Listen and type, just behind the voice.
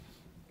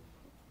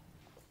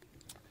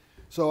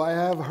So I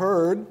have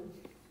heard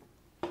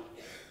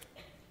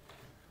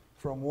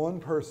from one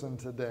person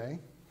today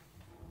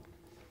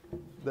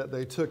that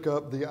they took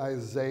up the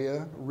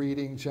Isaiah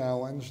reading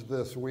challenge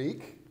this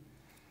week.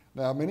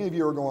 Now, many of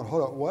you are going,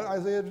 hold up, what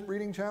Isaiah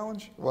reading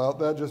challenge? Well,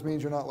 that just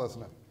means you're not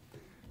listening.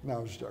 No,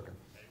 I'm just joking.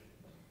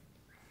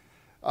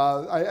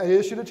 I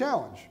issued a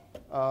challenge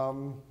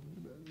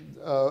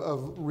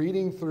of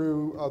reading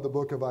through the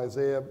book of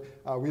Isaiah.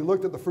 We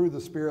looked at the fruit of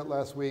the Spirit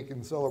last week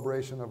in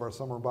celebration of our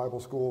summer Bible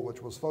school,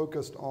 which was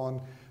focused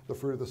on the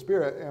fruit of the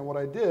Spirit. And what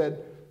I did,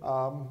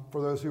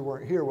 for those who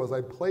weren't here, was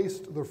I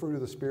placed the fruit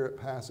of the Spirit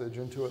passage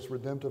into its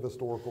redemptive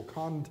historical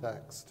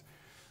context,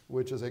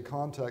 which is a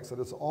context that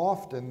is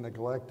often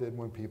neglected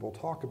when people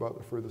talk about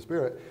the fruit of the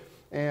Spirit.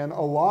 And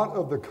a lot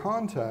of the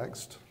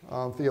context,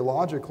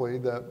 theologically,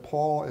 that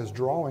Paul is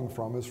drawing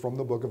from is from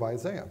the book of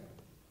Isaiah.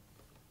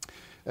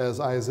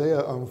 As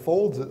Isaiah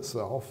unfolds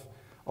itself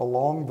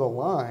along the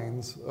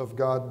lines of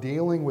God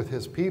dealing with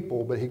his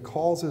people, but he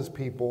calls his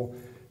people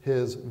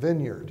his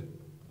vineyard,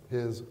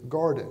 his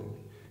garden.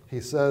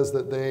 He says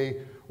that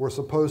they were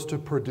supposed to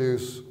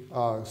produce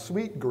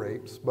sweet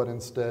grapes, but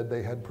instead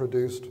they had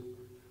produced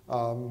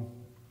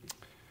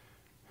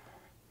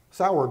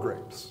sour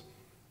grapes.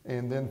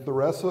 And then the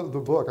rest of the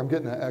book, I'm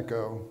getting an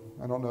echo.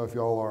 I don't know if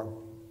y'all are.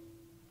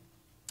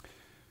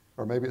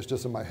 Or maybe it's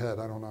just in my head,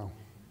 I don't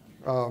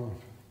know.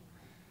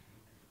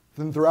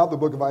 Then throughout the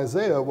book of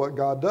Isaiah, what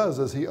God does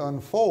is he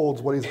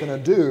unfolds what he's going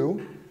to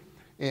do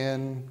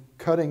in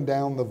cutting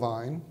down the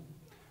vine,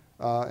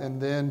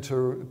 and then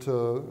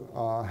to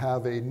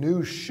have a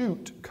new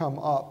shoot come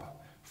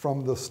up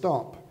from the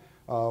stump.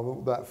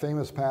 That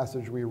famous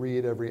passage we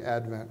read every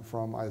Advent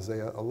from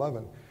Isaiah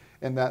 11.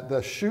 And that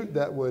the shoot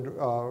that would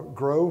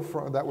grow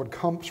from, that would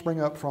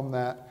spring up from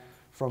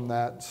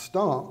that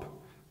stump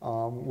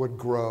would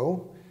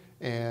grow,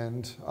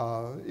 and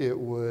it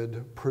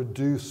would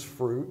produce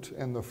fruit,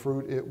 and the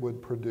fruit it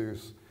would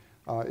produce,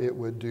 it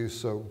would do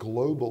so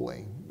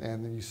globally.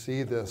 And you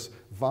see this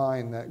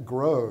vine that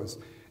grows,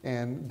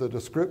 and the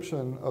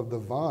description of the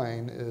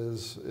vine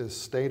is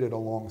stated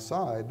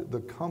alongside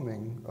the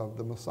coming of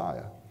the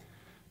Messiah.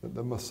 That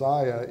the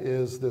Messiah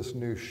is this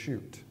new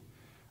shoot.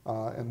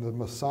 And the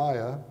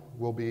Messiah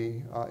will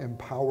be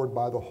empowered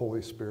by the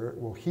Holy Spirit.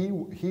 Well,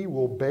 he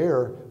will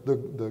bear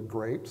the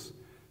grapes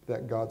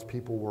that God's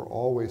people were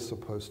always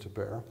supposed to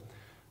bear.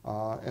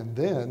 And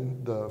then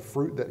the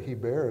fruit that he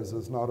bears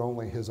is not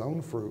only his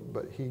own fruit,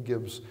 but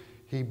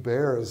he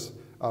bears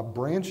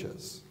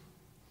branches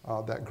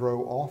that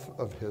grow off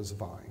of his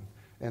vine,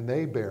 and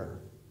they bear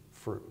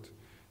fruit.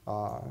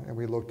 And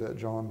we looked at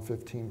John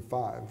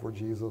 15:5, where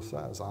Jesus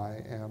says,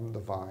 I am the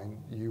vine,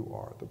 you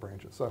are the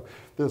branches. So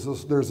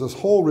there's this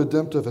whole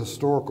redemptive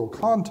historical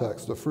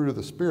context, the fruit of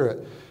the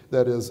Spirit,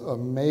 that is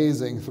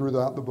amazing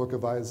throughout the book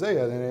of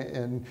Isaiah.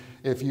 And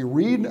if you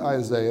read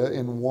Isaiah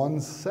in one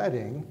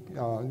setting,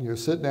 you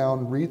sit down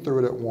and read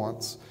through it at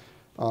once,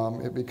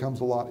 it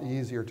becomes a lot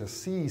easier to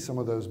see some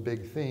of those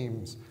big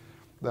themes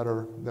that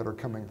are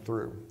coming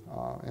through.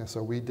 And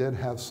so we did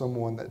have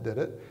someone that did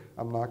it.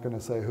 I'm not going to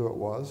say who it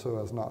was so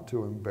as not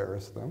to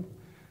embarrass them.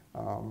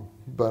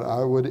 But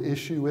I would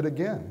issue it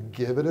again.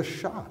 Give it a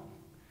shot.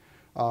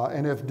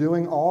 And if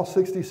doing all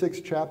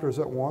 66 chapters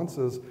at once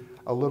is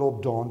a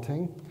little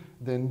daunting,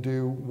 then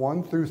do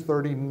 1 through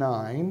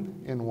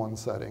 39 in one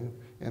setting,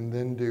 and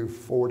then do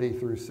 40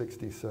 through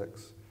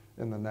 66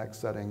 in the next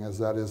setting, as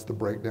that is the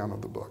breakdown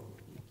of the book.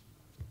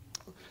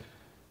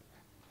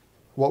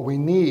 What we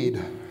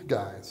need,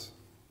 guys,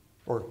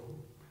 or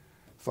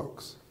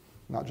folks,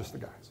 not just the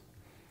guys,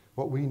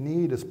 what we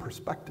need is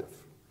perspective.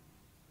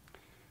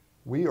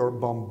 We are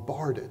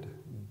bombarded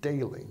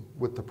daily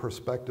with the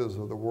perspectives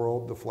of the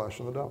world, the flesh,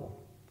 and the devil.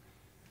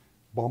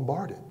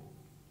 Bombarded.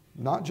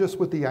 Not just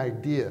with the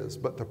ideas,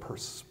 but the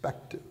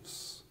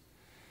perspectives.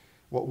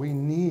 What we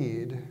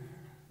need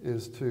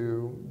is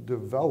to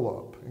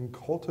develop and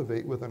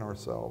cultivate within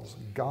ourselves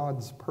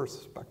God's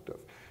perspective.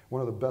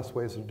 One of the best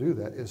ways to do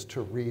that is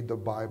to read the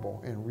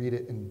Bible and read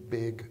it in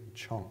big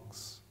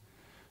chunks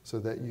so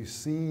that you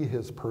see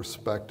his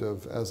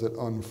perspective as it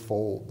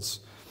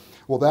unfolds.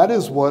 Well, that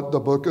is what the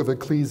book of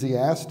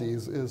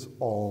Ecclesiastes is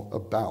all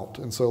about.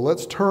 And so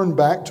let's turn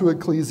back to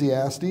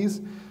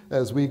Ecclesiastes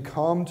as we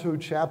come to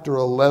chapter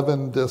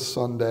 11 this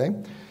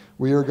Sunday.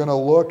 We are going to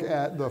look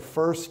at the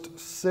first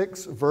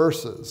 6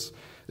 verses.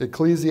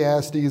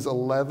 Ecclesiastes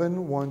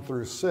 11, 1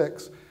 through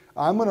 6.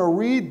 I'm going to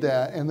read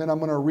that, and then I'm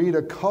going to read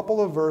a couple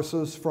of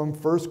verses from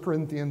 1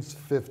 Corinthians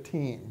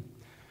 15.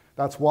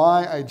 That's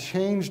why I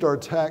changed our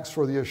text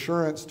for the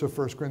assurance to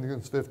 1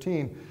 Corinthians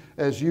 15,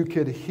 as you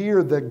could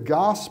hear the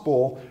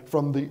gospel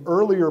from the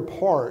earlier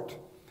part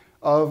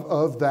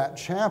of that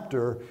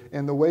chapter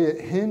and the way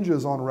it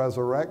hinges on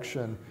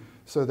resurrection,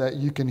 so that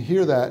you can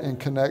hear that in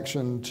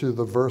connection to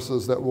the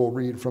verses that we'll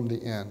read from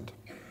the end.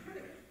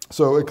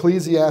 So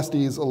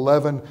Ecclesiastes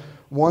 11,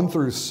 1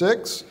 through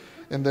 6,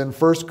 and then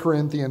 1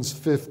 Corinthians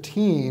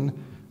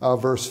 15,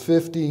 verse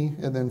 50,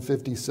 and then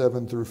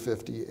 57 through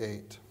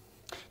 58.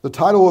 The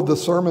title of the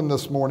sermon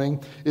this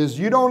morning is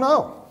You Don't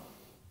Know.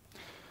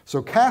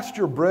 So cast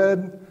your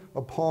bread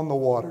upon the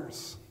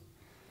waters.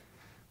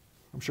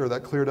 I'm sure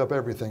that cleared up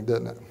everything,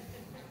 didn't it?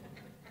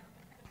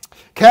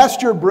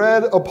 Cast your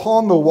bread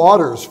upon the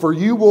waters, for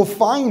you will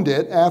find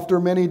it after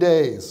many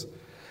days.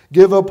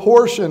 Give a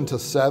portion to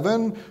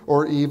 7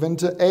 or even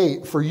to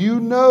 8, for you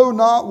know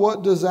not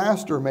what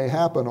disaster may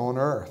happen on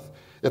earth.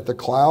 If the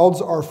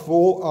clouds are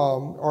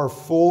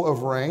full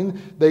of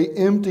rain, they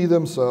empty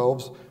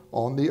themselves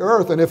on the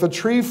earth. And if a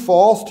tree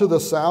falls to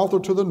the south or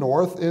to the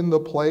north, in the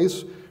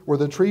place where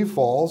the tree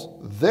falls,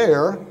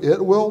 there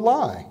it will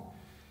lie.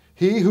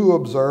 He who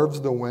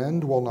observes the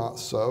wind will not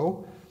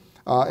sow,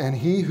 and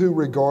he who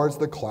regards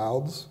the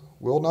clouds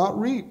will not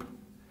reap.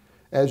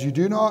 As you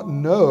do not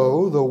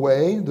know the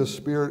way the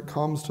Spirit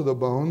comes to the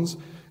bones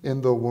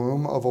in the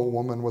womb of a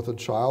woman with a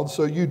child,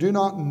 so you do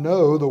not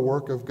know the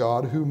work of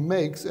God who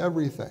makes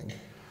everything.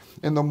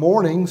 In the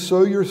morning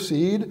sow your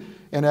seed,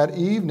 and at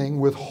evening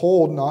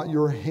withhold not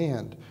your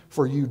hand,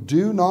 for you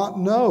do not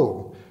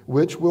know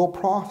which will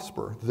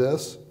prosper,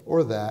 this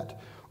or that,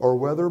 or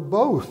whether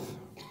both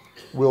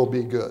will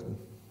be good.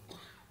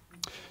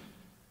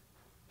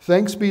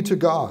 Thanks be to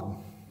God,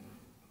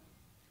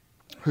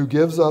 who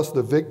gives us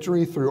the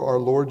victory through our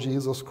Lord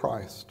Jesus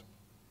Christ.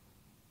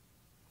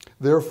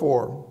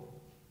 Therefore,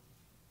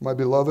 my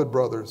beloved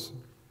brothers,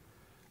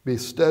 be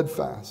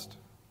steadfast,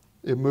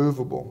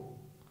 immovable,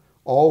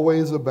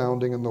 always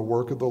abounding in the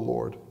work of the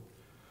Lord,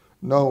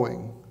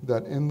 knowing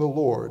that in the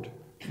Lord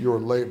your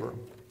labor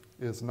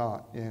is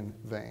not in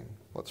vain.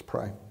 Let's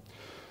pray.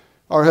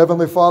 Our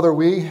Heavenly Father,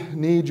 we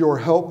need your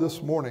help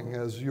this morning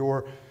as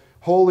your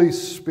Holy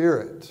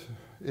Spirit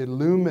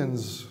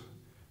illumines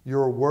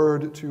your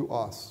word to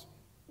us.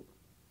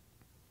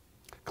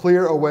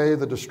 Clear away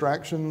the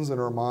distractions in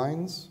our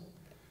minds.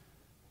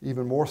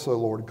 Even more so,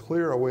 Lord,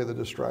 clear away the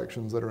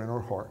distractions that are in our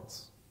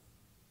hearts.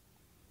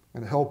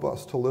 And help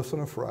us to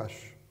listen afresh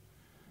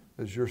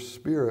as your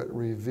Spirit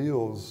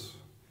reveals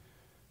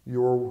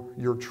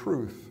your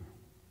truth,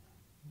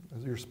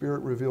 as your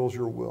Spirit reveals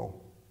your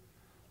will,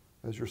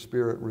 as your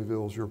Spirit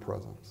reveals your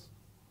presence.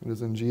 It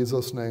is in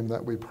Jesus' name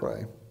that we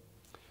pray.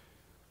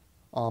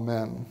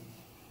 Amen.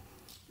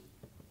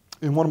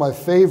 In one of my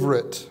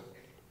favorite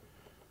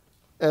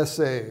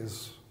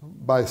essays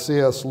by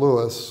C.S.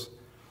 Lewis,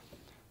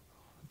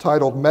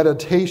 titled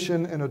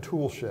Meditation in a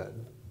Toolshed,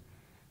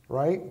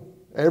 right?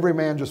 Every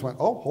man just went,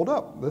 oh, hold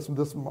up,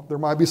 there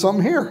might be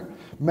something here.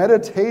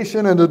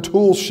 Meditation in a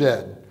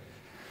toolshed.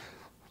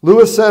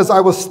 Lewis says, I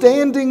was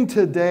standing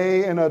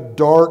today in a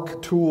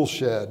dark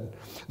toolshed.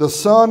 The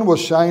sun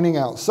was shining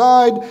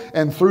outside,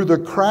 and through the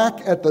crack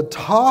at the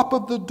top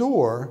of the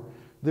door,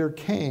 there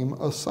came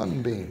a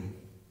sunbeam.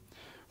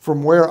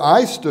 From where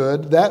I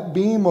stood, that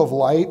beam of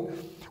light,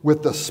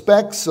 with the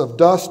specks of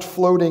dust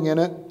floating in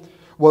it,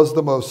 was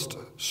the most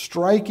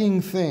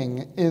striking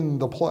thing in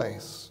the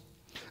place.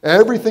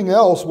 Everything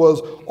else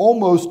was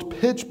almost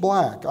pitch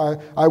black.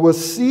 I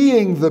was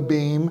seeing the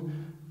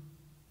beam,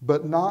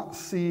 but not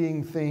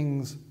seeing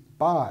things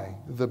by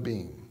the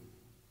beam.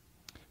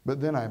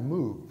 But then I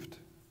moved.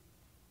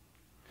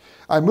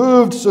 I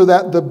moved so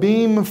that the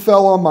beam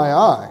fell on my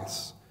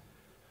eyes.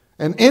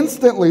 And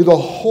instantly the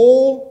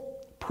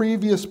whole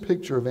previous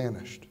picture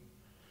vanished.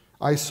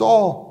 I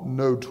saw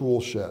no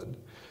tool shed,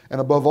 and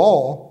above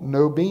all,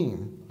 no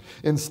beam.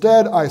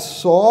 Instead, I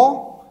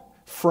saw,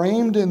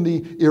 framed in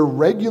the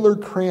irregular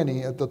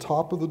cranny at the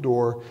top of the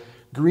door,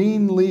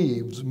 green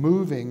leaves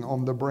moving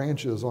on the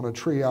branches on a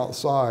tree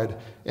outside,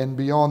 and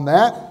beyond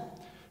that,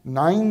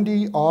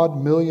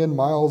 90-odd million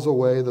miles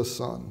away, the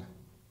sun.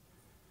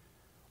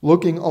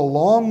 Looking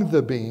along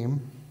the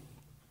beam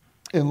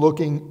and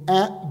looking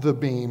at the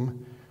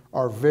beam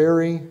are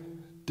very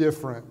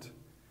different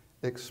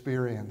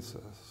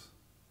experiences.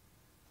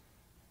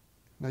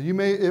 Now,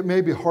 it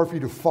may be hard for you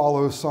to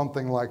follow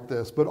something like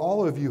this, but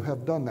all of you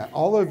have done that.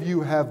 All of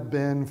you have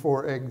been,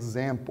 for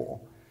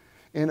example,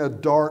 in a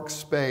dark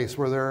space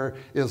where there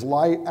is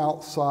light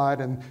outside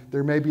and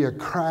there may be a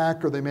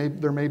crack or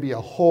there may be a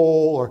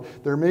hole or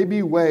there may be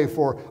a way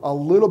for a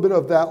little bit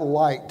of that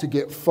light to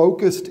get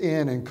focused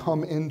in and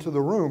come into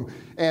the room.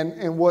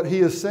 And what he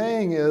is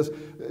saying is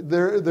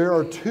there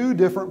are two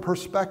different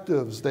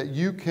perspectives that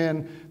you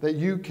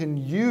can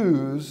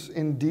use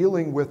in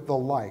dealing with the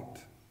light.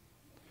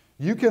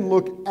 You can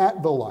look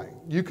at the light.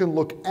 You can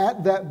look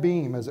at that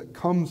beam as it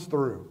comes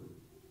through.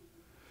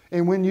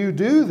 And when you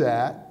do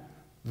that,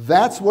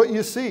 that's what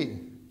you see.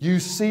 You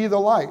see the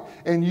light.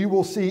 And you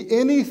will see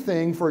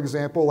anything, for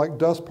example, like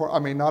dust particles.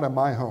 I mean, not in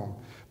my home,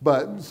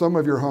 but some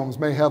of your homes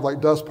may have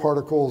like dust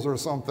particles or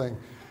something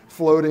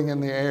floating in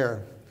the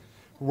air.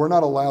 We're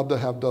not allowed to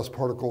have dust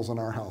particles in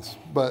our house.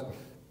 But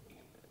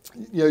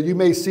you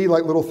may see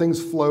like little things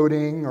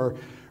floating or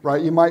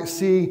right? You might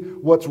see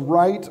what's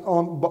right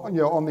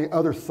on the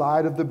other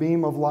side of the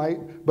beam of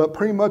light, but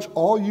pretty much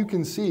all you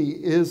can see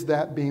is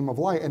that beam of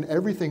light, and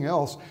everything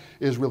else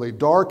is really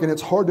dark, and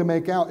it's hard to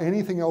make out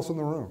anything else in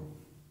the room.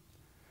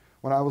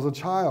 When I was a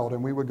child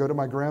and we would go to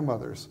my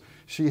grandmother's,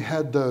 she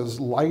had those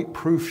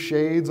light-proof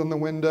shades on the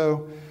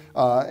window,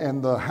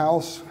 and the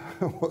house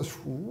It was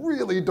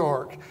really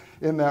dark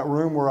in that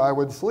room where I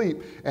would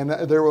sleep. And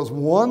there was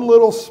one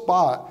little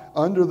spot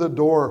under the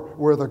door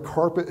where the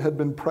carpet had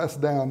been pressed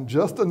down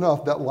just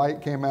enough that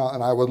light came out,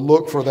 and I would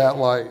look for that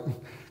light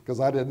because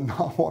I did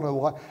not want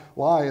to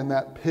lie in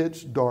that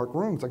pitch dark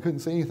room because I couldn't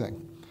see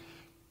anything.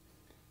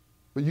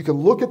 But you can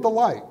look at the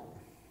light.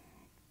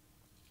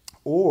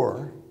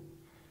 Or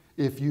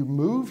if you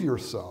move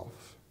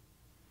yourself,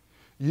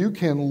 you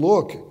can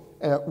look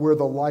at where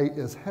the light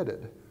is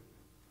headed.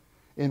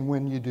 And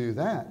when you do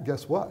that,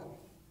 guess what?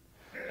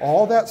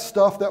 All that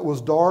stuff that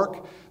was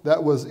dark,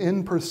 that was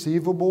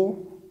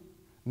imperceivable,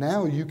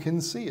 now you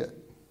can see it.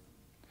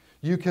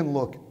 You can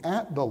look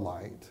at the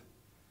light.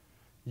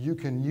 You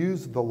can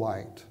use the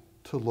light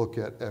to look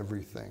at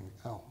everything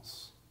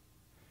else.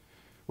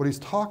 What he's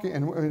talking,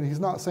 and he's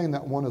not saying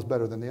that one is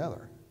better than the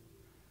other.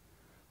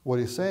 What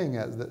he's saying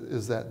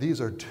is that these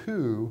are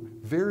two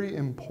very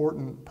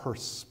important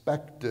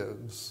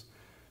perspectives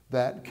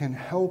that can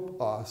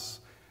help us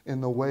in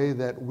the way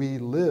that we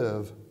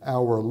live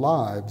our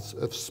lives,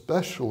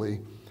 especially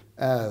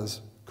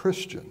as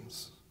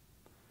Christians.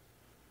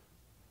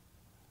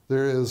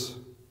 There is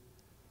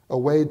a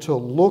way to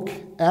look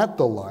at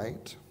the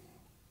light.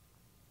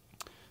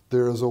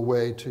 There is a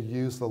way to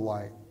use the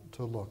light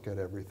to look at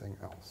everything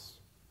else.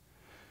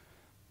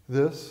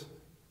 This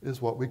is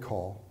what we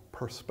call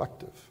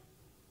perspective.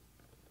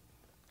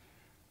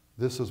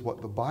 This is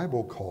what the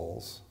Bible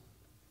calls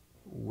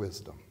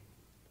wisdom.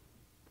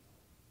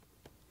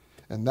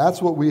 And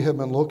that's what we have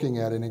been looking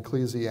at in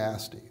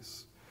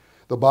Ecclesiastes.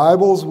 The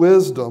Bible's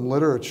wisdom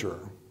literature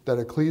that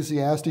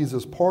Ecclesiastes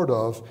is part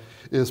of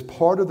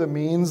the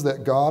means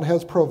that God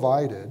has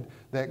provided,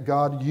 that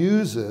God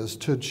uses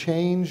to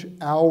change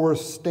our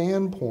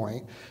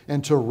standpoint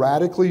and to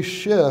radically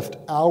shift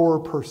our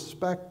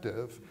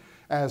perspective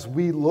as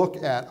we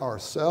look at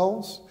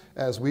ourselves,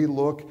 as we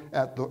look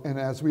at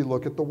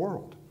the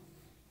world.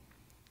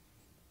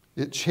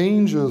 It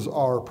changes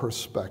our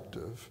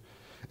perspective.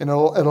 And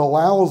it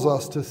allows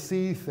us to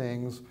see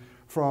things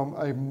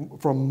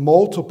from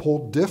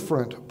multiple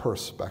different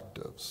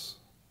perspectives.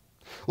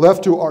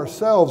 Left to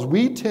ourselves,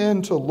 we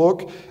tend to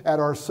look at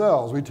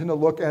ourselves. We tend to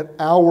look at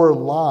our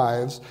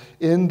lives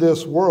in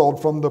this world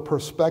from the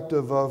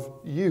perspective of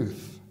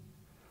youth,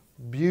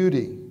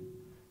 beauty,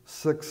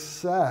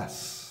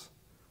 success,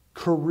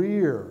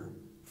 career,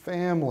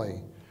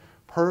 family,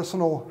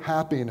 personal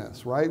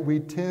happiness, right?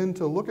 We tend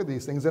to look at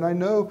these things. And I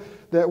know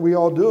that we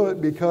all do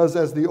it because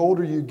as the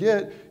older you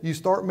get, you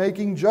start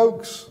making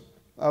jokes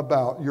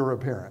about your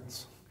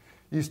appearance.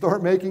 You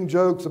start making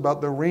jokes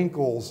about the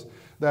wrinkles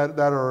that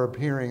are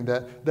appearing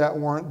that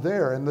weren't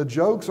there. And the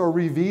jokes are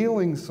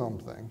revealing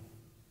something.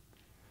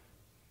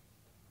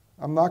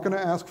 I'm not going to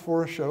ask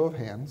for a show of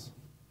hands.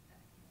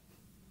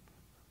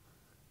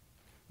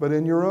 But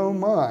in your own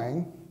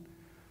mind,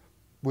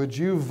 would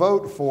you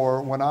vote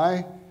for when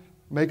I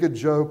make a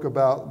joke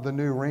about the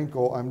new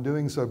wrinkle, I'm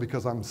doing so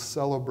because I'm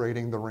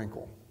celebrating the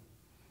wrinkle?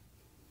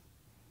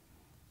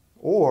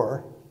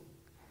 Or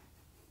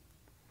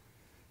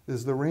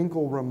is the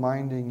wrinkle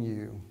reminding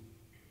you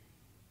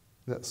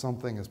that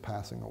something is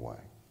passing away?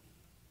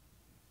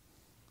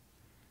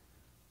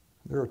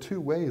 There are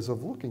two ways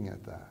of looking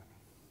at that.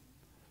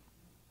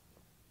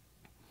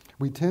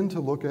 We tend to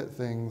look at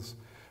things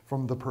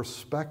from the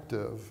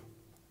perspective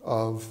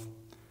of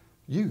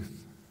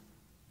youth,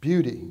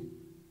 beauty,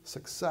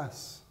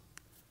 success,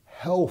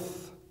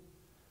 health,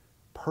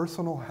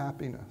 personal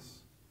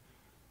happiness.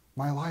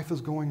 My life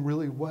is going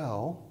really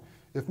well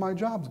if my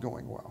job's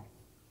going well.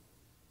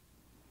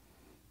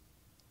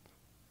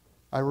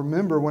 I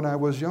remember when I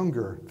was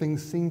younger,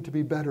 things seemed to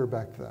be better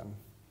back then,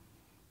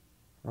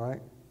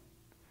 right?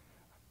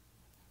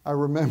 I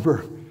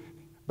remember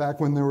back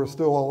when there was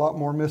still a lot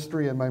more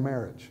mystery in my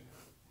marriage.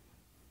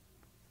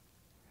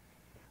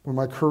 When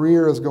my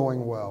career is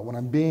going well, when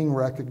I'm being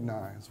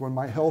recognized, when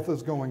my health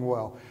is going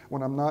well,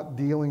 when I'm not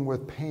dealing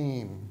with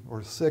pain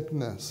or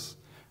sickness,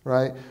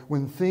 right?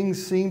 When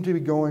things seem to be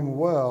going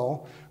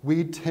well,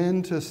 we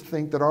tend to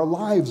think that our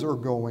lives are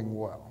going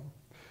well.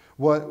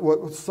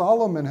 What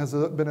Solomon has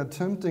been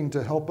attempting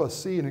to help us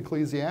see in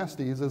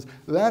Ecclesiastes is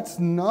that's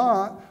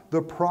not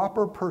the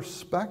proper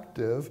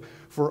perspective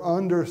for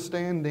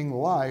understanding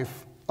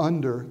life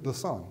under the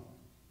sun.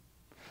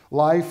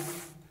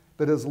 Life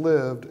that is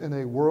lived in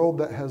a world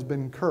that has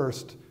been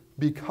cursed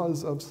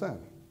because of sin.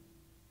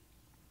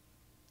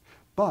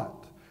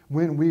 But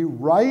when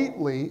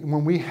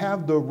we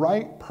have the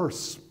right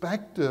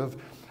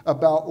perspective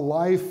about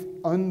life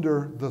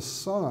under the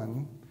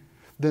sun,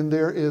 then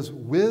there is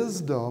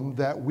wisdom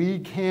that we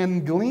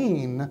can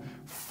glean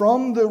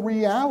from the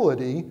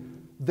reality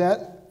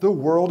that the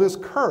world is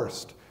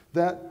cursed,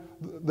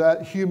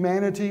 that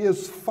humanity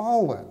is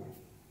fallen.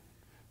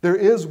 There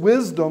is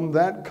wisdom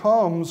that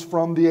comes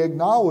from the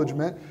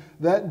acknowledgement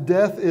that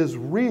death is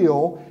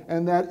real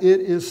and that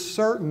it is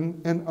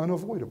certain and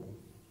unavoidable.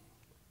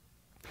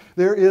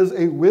 There is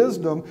a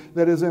wisdom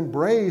that is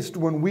embraced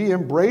when we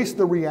embrace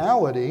the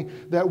reality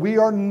that we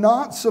are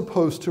not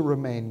supposed to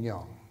remain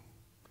young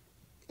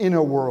in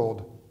a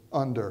world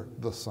under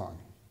the sun.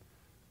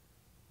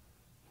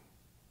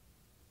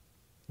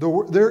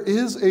 There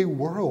is a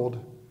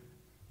world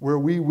where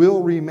we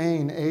will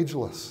remain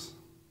ageless.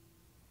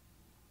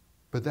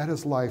 But that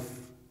is life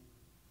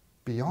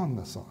beyond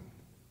the sun.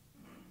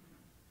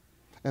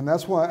 And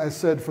that's why I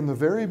said from the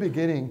very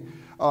beginning,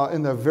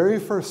 in the very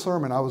first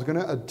sermon, I was going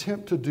to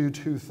attempt to do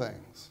two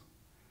things.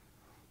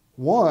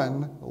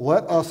 One,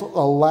 let us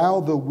allow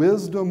the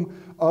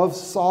wisdom of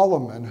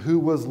Solomon, who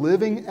was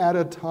living at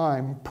a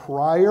time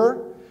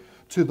prior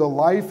to the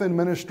life and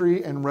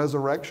ministry and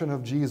resurrection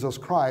of Jesus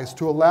Christ,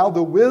 to allow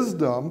the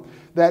wisdom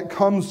that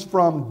comes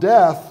from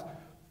death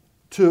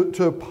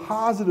to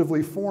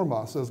positively form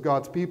us as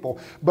God's people.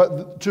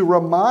 But to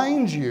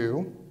remind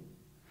you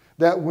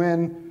that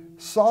when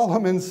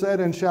Solomon said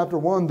in chapter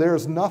 1,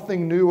 there's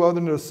nothing new other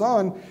than the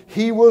sun,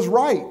 he was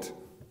right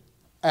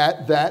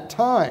at that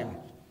time.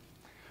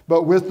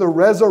 But with the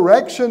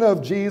resurrection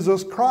of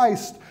Jesus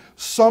Christ,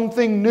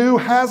 something new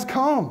has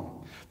come.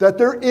 That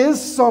there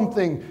is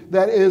something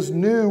that is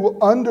new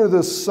under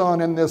the sun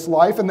in this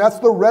life, and that's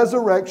the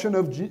resurrection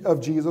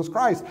of Jesus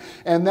Christ.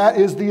 And that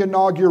is the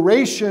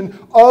inauguration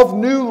of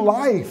new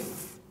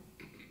life.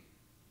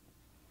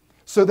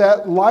 So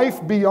that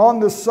life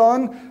beyond the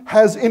sun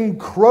has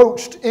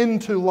encroached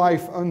into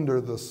life under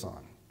the sun.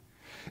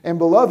 And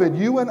beloved,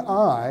 you and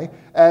I,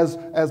 as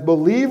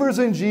believers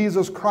in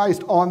Jesus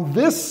Christ on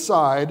this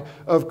side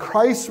of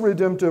Christ's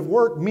redemptive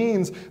work,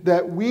 means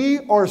that we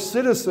are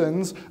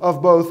citizens of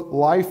both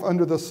life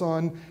under the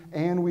sun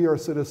and we are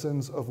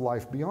citizens of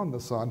life beyond the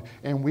sun.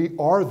 And we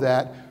are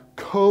that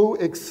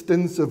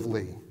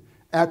co-extensively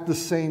at the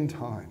same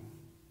time.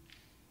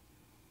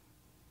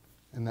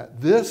 And that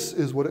this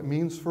is what it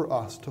means for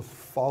us to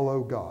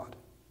follow God.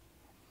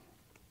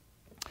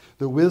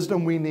 The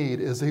wisdom we need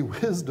is a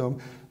wisdom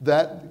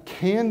that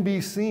can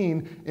be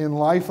seen in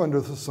life under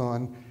the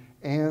sun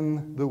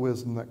and the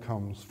wisdom that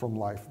comes from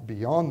life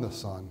beyond the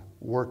sun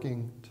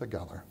working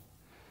together.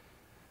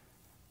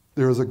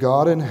 There is a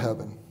God in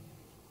heaven,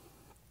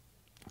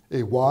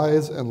 a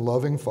wise and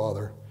loving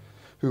Father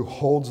who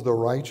holds the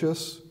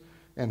righteous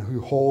and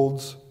who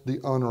holds the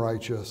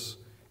unrighteous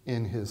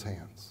in his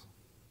hands.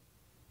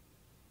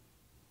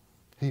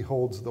 He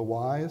holds the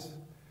wise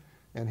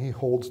and he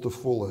holds the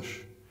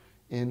foolish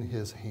in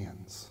his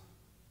hands.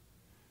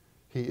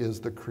 He is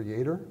the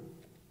creator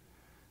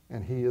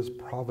and he is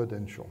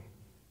providential.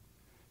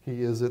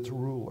 He is its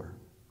ruler.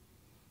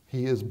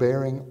 He is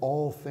bearing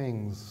all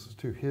things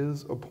to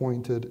his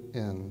appointed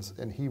ends,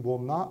 and he will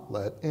not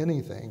let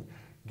anything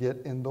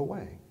get in the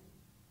way.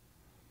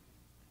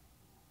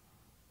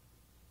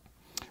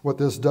 What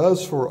this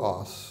does for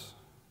us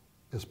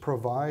is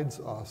provides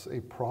us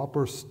a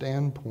proper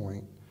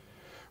standpoint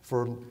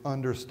for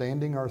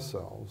understanding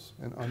ourselves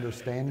and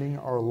understanding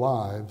our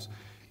lives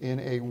in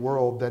a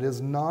world that is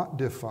not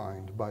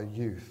defined by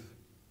youth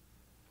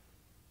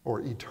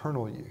or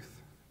eternal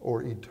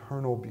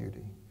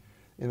beauty,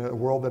 in a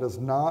world that is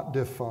not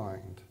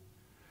defined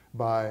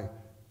by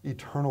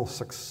eternal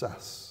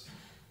success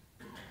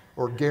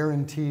or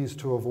guarantees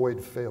to avoid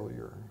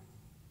failure.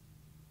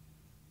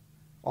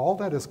 All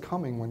that is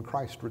coming when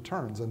Christ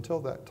returns. Until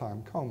that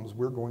time comes,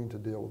 we're going to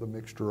deal with a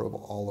mixture of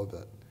all of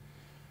it.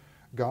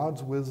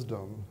 God's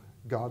wisdom,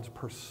 God's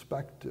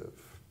perspective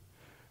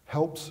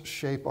helps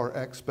shape our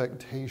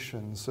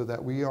expectations so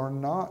that we are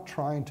not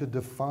trying to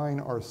define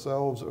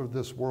ourselves or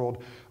this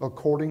world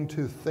according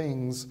to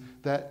things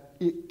that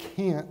it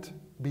can't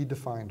be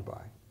defined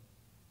by.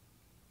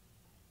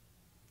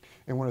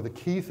 And one of the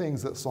key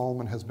things that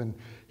Solomon has been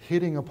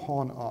hitting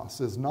upon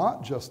us is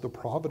not just the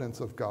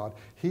providence of God.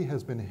 He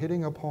has been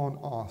hitting upon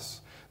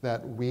us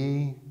that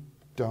we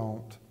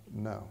don't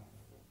know.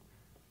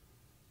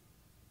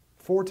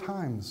 4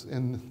 times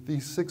in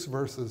these 6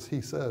 verses, he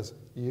says,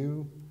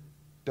 you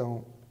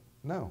don't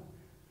know.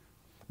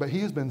 But he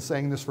has been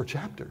saying this for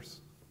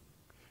chapters.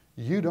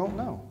 You don't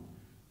know.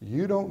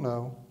 You don't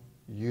know.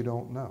 You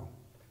don't know.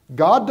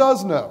 God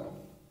does know.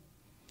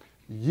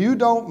 You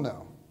don't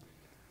know.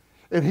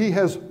 And he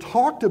has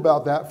talked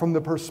about that from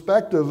the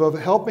perspective of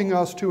helping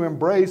us to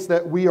embrace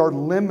that we are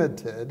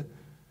limited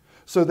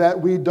so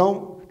that we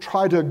don't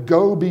try to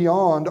go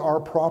beyond our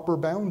proper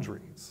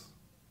boundaries.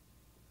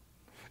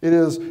 It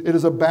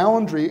is a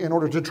boundary in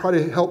order to try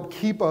to help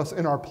keep us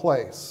in our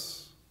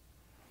place.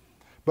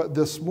 But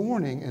this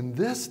morning in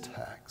this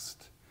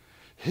text,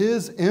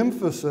 his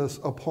emphasis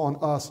upon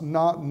us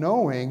not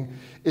knowing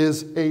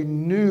is a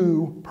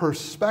new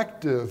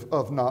perspective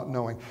of not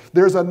knowing.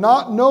 There's a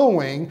not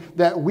knowing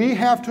that we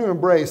have to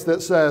embrace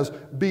that says,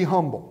 be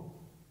humble.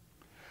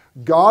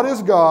 God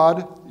is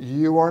God,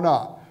 you are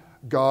not.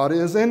 God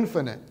is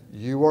infinite,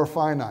 you are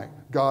finite.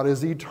 God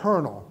is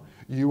eternal,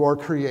 you are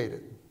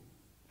created.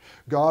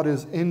 God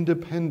is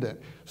independent,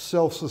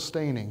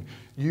 self-sustaining.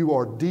 You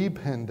are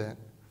dependent,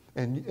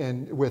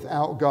 and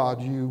without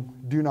God, you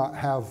do not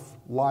have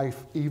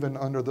life even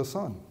under the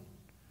sun.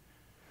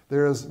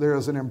 There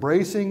is an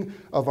embracing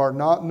of our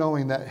not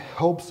knowing that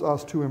helps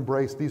us to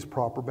embrace these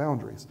proper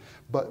boundaries.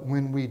 But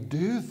when we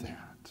do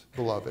that,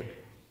 beloved,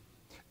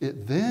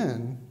 it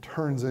then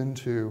turns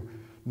into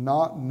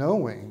not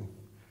knowing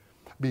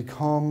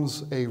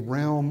becomes a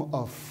realm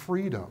of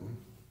freedom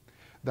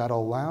that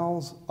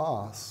allows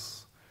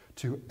us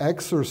to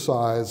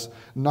exercise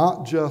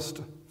not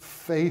just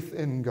faith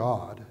in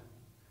God,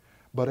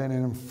 but an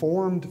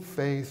informed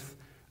faith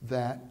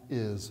that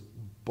is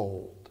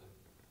bold.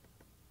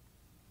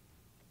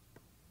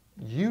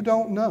 You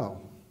don't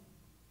know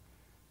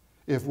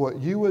if what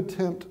you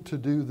attempt to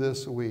do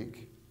this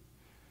week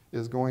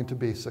is going to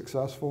be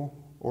successful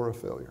or a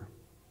failure.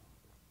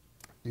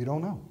 You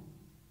don't know.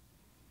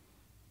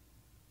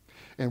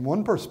 And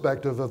one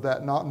perspective of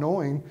that not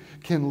knowing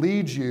can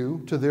lead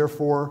you to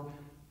therefore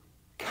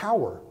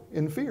cower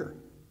in fear.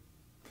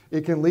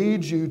 It can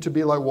lead you to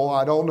be like, well,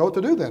 I don't know what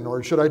to do then,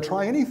 or should I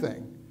try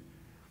anything?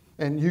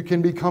 And you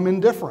can become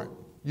indifferent.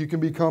 You can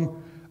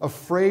become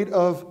afraid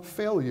of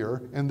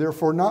failure and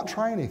therefore not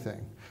try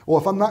anything. Well,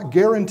 if I'm not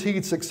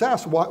guaranteed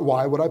success,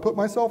 why would I put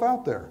myself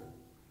out there?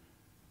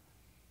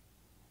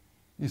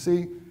 You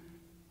see,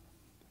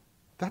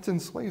 that's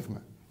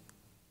enslavement.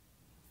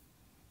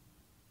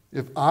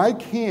 If I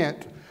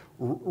can't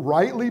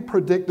rightly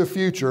predict the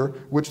future,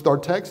 which our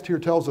text here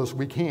tells us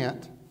we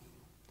can't,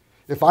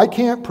 if I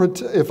can't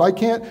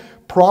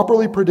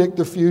properly predict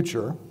the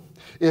future,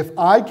 if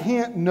I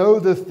can't know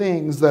the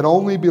things that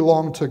only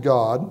belong to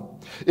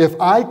God, if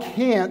I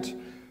can't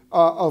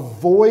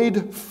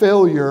avoid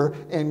failure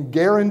and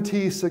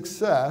guarantee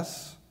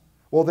success,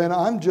 well then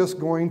I'm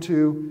going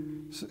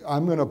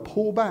to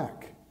pull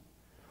back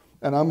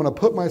and I'm going to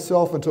put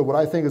myself into what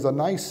I think is a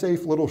nice,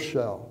 safe little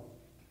shell.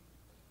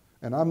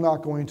 And I'm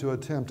not going to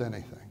attempt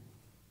anything.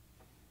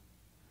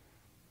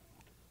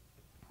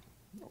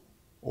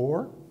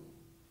 Or,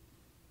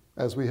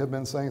 as we have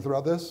been saying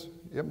throughout this,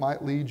 it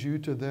might lead you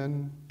to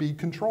then be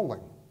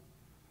controlling.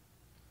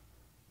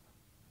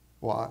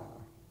 Well,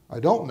 I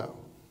don't know,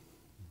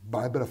 but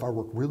I bet if I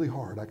work really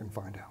hard, I can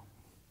find out.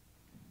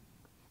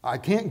 I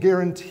can't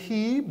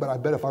guarantee, but I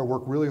bet if I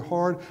work really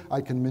hard,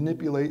 I can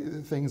manipulate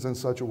things in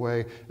such a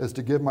way as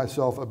to give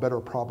myself a better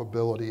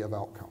probability of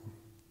outcome.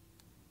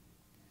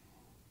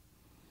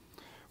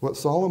 What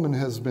Solomon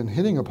has been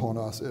hitting upon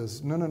us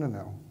is,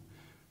 no.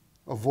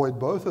 Avoid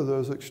both of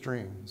those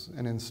extremes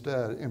and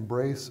instead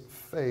embrace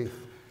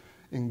faith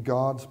in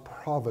God's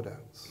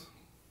providence.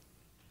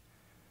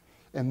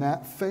 And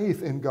that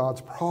faith in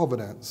God's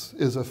providence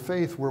is a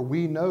faith where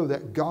we know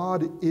that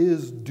God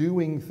is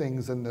doing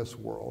things in this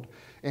world.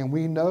 And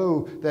we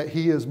know that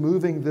He is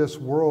moving this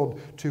world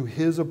to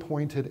His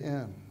appointed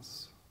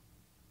ends.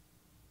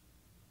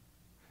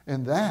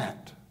 And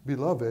that,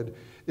 beloved,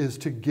 is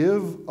to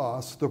give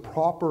us the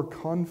proper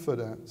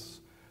confidence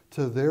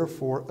to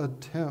therefore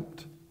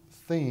attempt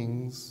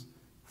things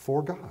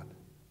for God.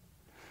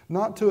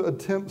 Not to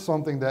attempt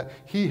something that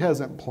He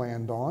hasn't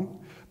planned on,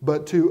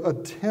 but to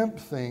attempt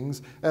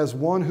things as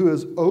one who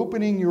is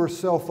opening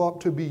yourself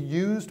up to be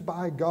used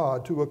by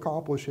God to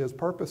accomplish His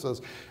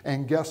purposes.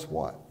 And guess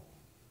what?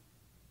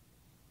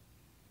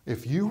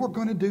 If you were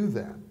going to do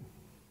that,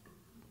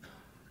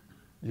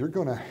 you're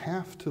going to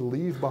have to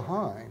leave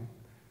behind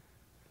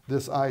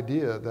this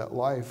idea that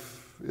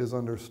life is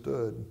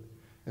understood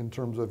in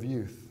terms of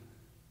youth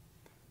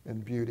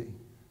and beauty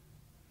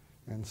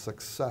and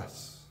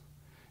success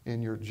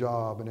in your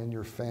job and in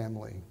your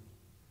family.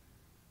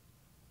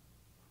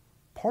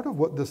 Part of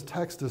what this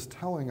text is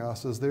telling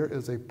us is there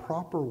is a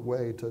proper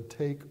way to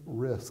take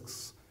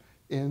risks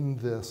in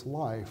this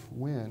life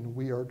when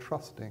we are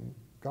trusting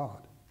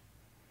God.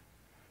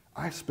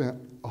 I spent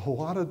a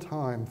lot of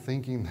time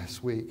thinking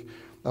this week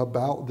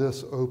about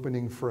this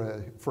opening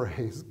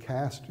phrase,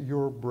 cast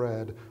your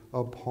bread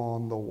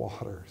upon the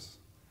waters.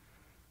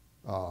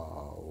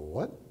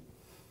 What?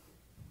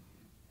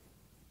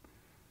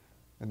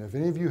 And if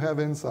any of you have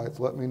insights,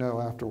 let me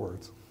know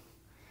afterwards.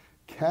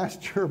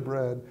 Cast your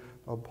bread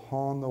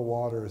upon the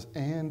waters,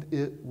 and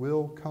it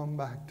will come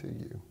back to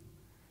you.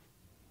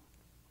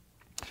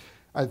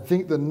 I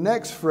think the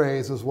next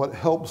phrase is what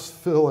helps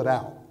fill it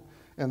out.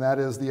 And that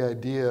is the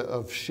idea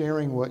of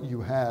sharing what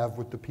you have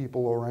with the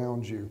people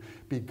around you,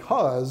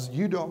 because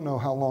you don't know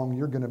how long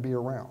you're going to be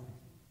around.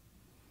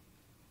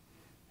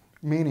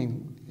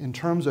 Meaning, in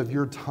terms of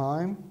your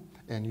time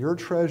and your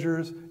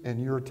treasures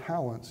and your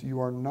talents,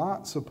 you are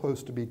not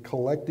supposed to be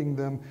collecting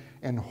them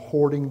and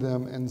hoarding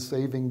them and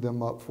saving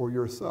them up for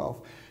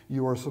yourself.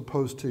 You are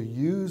supposed to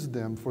use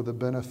them for the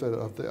benefit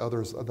of the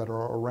others that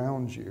are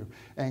around you.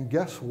 And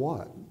guess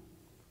what?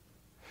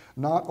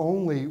 Not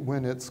only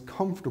when it's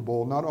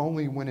comfortable, not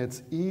only when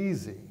it's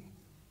easy,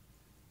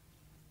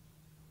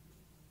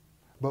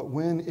 but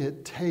when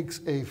it takes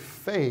a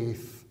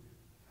faith,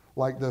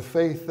 like the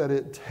faith that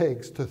it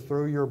takes to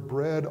throw your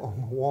bread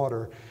on the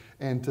water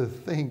and to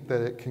think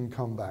that it can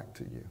come back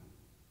to you.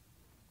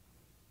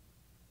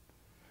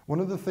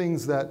 One of the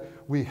things that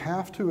we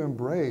have to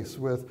embrace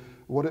with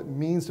what it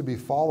means to be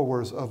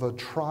followers of a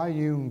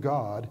triune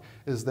God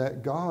is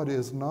that God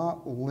is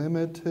not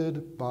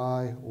limited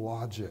by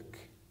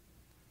logic.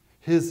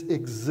 His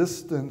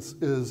existence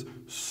is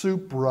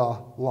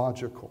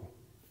supra-logical.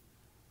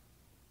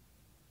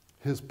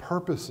 His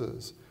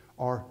purposes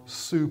are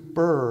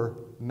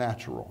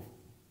supernatural.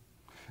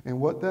 And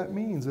what that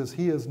means is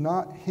he is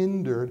not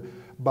hindered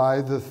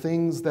by the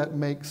things that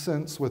make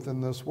sense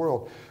within this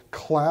world.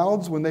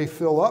 Clouds, when they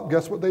fill up,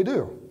 guess what they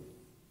do?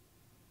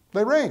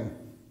 They rain.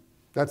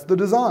 That's the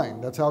design.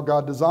 That's how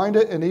God designed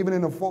it, and even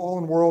in a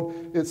fallen world,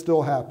 it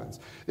still happens.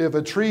 If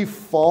a tree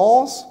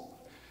falls,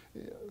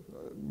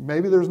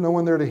 maybe there's no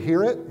one there to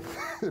hear it.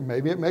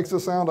 Maybe it makes a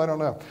sound, I don't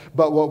know.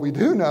 But what we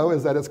do know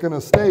is that it's going to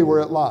stay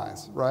where it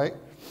lies, right?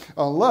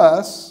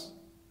 Unless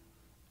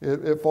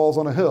it falls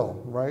on a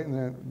hill, right?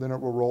 And then it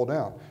will roll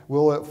down.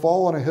 Will it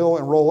fall on a hill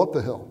and roll up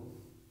the hill?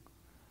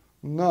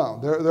 No.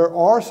 There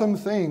are some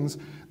things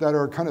that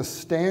are kind of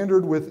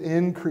standard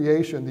within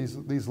creation,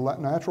 these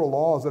natural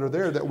laws that are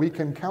there that we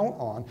can count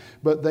on,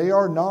 but they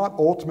are not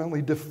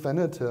ultimately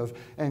definitive,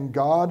 and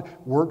God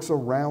works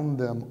around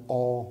them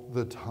all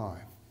the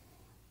time.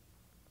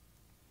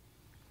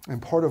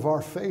 And part of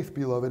our faith,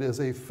 beloved, is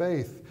a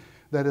faith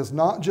that is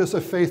not just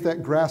a faith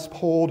that grasps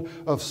hold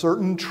of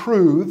certain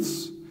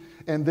truths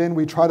and then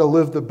we try to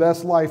live the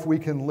best life we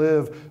can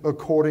live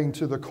according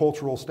to the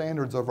cultural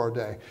standards of our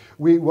day.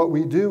 What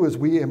we do is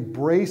we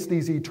embrace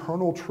these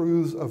eternal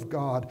truths of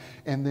God,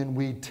 and then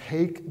we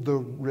take the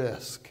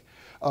risk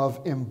of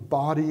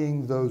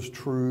embodying those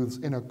truths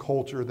in a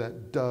culture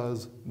that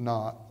does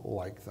not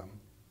like them.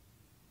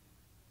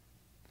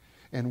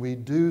 And we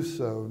do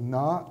so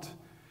not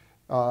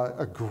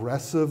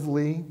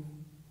aggressively.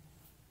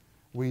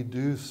 We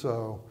do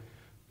so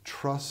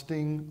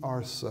trusting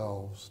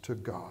ourselves to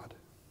God,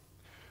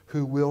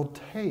 who will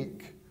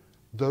take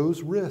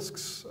those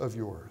risks of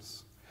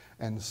yours,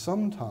 and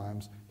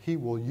sometimes he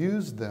will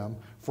use them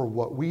for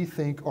what we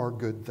think are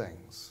good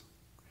things.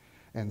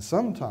 And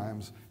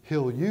sometimes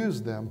he'll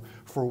use them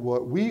for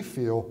what we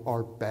feel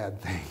are bad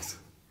things.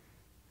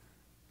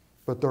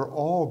 But they're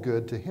all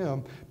good to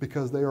him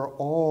because they are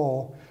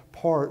all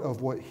part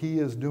of what he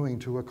is doing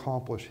to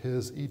accomplish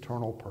his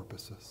eternal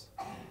purposes.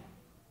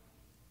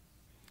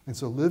 And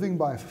so living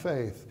by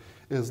faith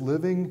is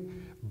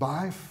living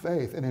by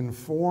faith, an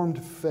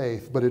informed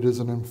faith, but it is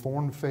an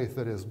informed faith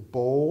that is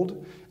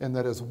bold and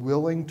that is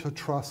willing to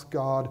trust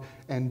God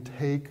and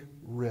take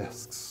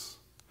risks.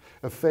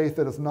 A faith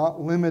that is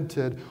not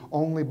limited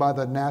only by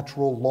the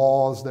natural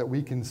laws that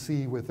we can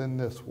see within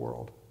this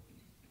world.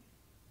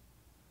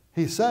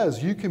 He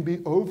says you can be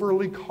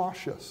overly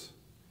cautious.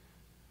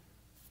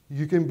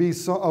 You can be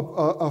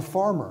a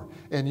farmer,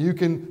 and you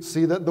can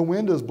see that the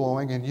wind is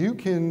blowing, and you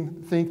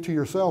can think to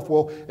yourself,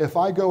 well, if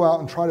I go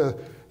out and try to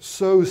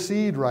sow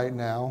seed right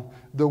now,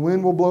 the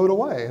wind will blow it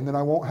away, and then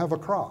I won't have a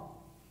crop.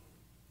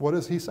 What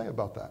does he say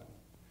about that?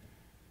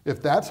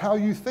 If that's how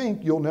you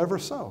think, you'll never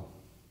sow.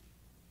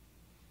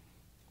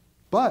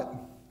 But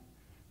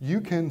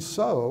you can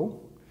sow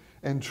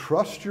and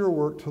trust your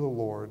work to the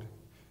Lord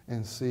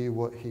and see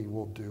what he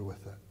will do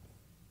with it.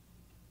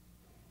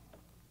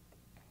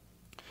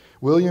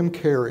 William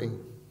Carey,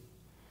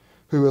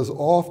 who is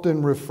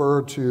often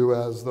referred to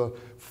as the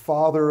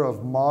father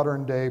of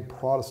modern-day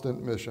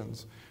Protestant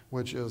missions,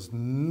 which is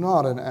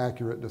not an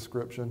accurate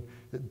description.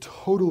 It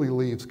totally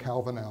leaves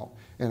Calvin out,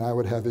 and I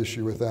would have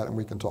issue with that, and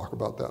we can talk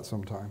about that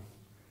sometime.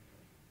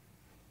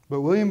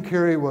 But William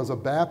Carey was a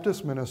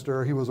Baptist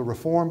minister. He was a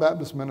Reformed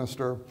Baptist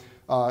minister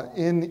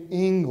in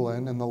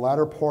England in the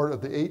latter part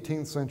of the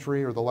 18th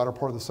century or the latter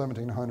part of the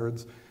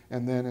 1700s,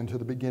 and then into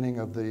the beginning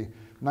of the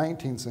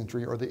 19th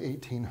century or the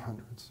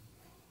 1800s.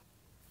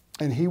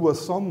 And he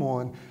was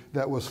someone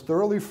that was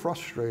thoroughly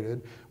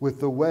frustrated with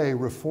the way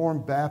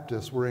Reformed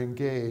Baptists were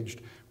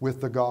engaged with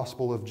the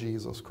gospel of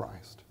Jesus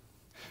Christ.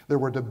 There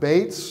were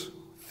debates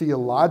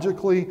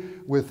theologically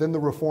within the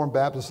Reformed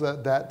Baptists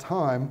at that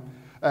time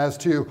as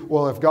to,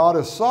 well, if God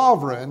is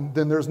sovereign,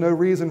 then there's no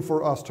reason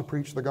for us to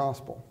preach the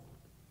gospel,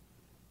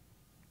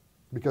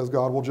 because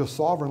God will just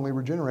sovereignly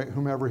regenerate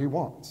whomever he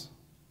wants.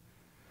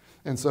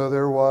 And so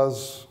there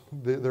was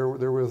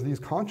these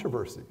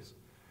controversies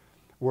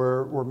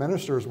where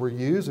ministers were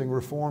using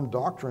Reformed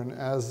doctrine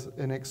as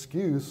an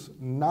excuse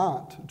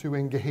not to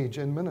engage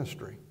in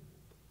ministry.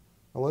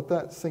 Now let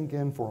that sink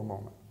in for a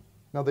moment.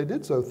 Now they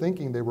did so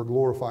thinking they were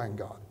glorifying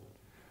God.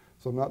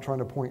 So I'm not trying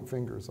to point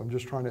fingers. I'm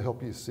just trying to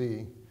help you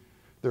see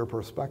their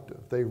perspective.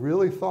 They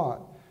really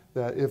thought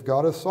that if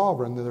God is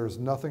sovereign, then there's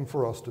nothing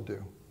for us to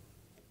do.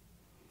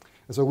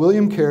 And so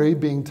William Carey,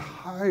 being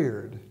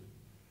tired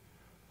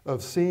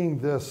of seeing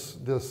the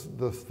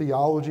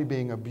theology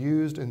being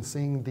abused and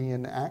seeing the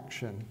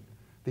inaction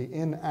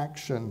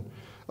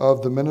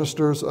of the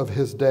ministers of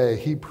his day,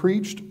 he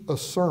preached a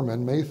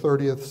sermon, May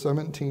 30th,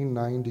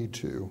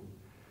 1792,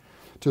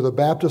 to the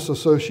Baptist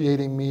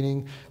Associating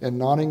meeting in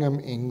Nottingham,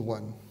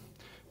 England,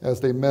 as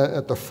they met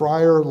at the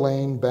Friar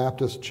Lane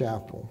Baptist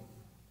Chapel.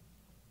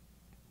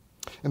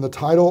 And the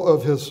title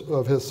of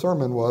his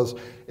sermon was,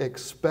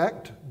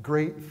 "Expect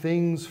Great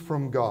Things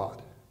from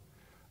God.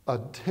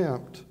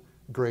 Attempt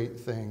Great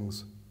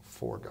Things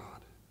for God."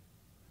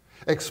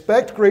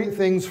 Expect great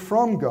things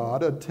from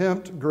God.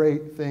 Attempt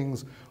great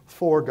things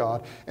for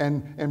God.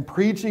 And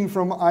preaching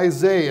from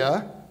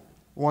Isaiah,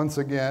 once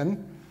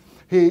again,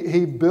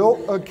 he built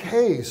a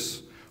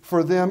case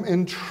for them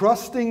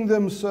entrusting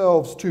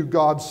themselves to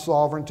God's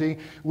sovereignty,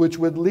 which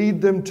would lead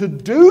them to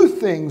do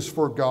things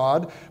for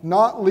God,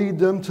 not lead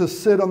them to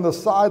sit on the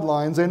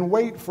sidelines and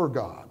wait for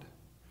God,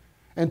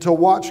 and to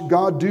watch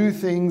God do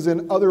things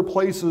in other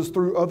places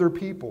through other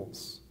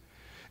peoples.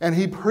 And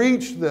he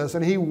preached this,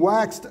 and he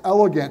waxed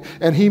elegant,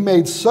 and he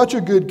made such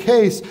a good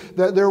case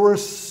that there were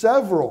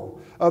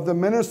several of the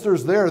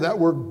ministers there that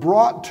were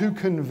brought to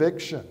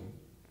conviction,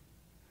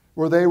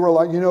 where they were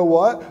like, you know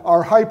what?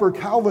 Our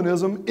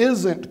hyper-Calvinism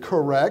isn't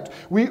correct.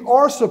 We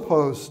are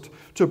supposed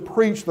to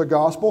preach the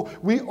gospel.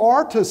 We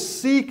are to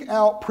seek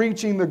out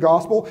preaching the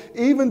gospel,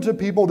 even to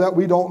people that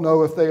we don't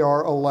know if they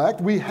are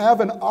elect. We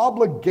have an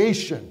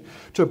obligation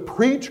to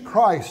preach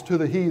Christ to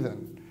the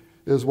heathen,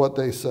 is what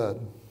they said.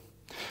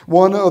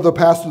 One of the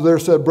pastors there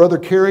said, Brother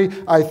Carey,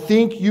 I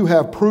think you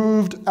have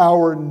proved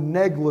our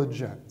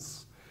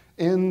negligence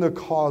in the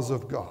cause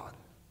of God.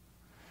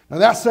 Now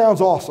that sounds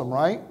awesome,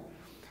 right?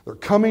 They're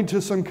coming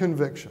to some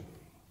conviction.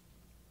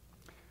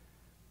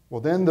 Well,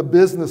 then the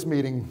business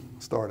meeting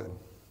started.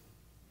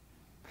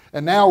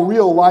 And now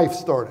real life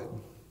started.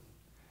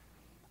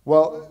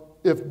 Well,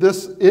 if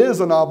this is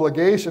an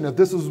obligation, if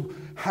this is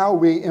how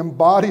we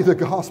embody the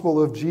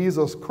gospel of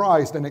Jesus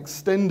Christ and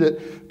extend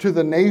it to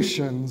the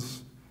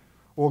nations,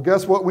 well,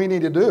 guess what we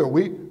need to do?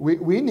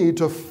 We need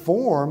to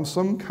form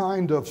some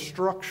kind of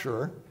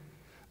structure,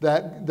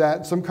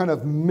 that some kind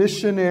of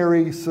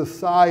missionary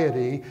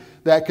society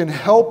that can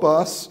help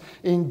us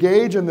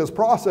engage in this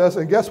process.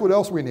 And guess what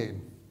else we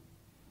need?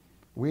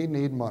 We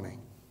need money.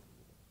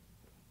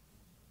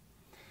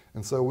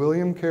 And so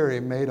William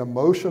Carey made a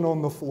motion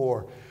on the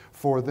floor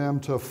for them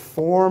to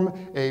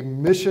form a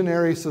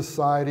missionary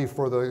society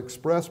for the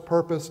express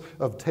purpose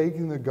of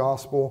taking the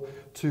gospel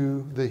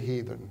to the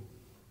heathen.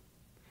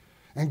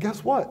 And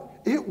guess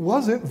what? It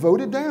wasn't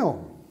voted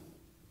down.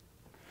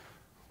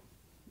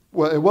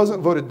 Well, it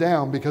wasn't voted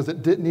down because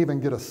it didn't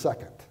even get a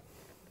second.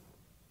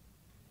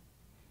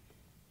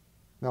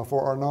 Now,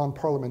 for our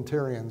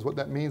non-parliamentarians, what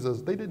that means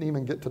is they didn't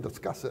even get to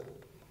discuss it.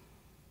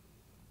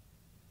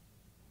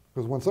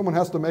 Because when someone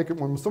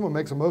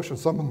makes a motion,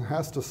 someone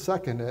has to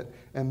second it,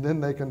 and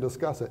then they can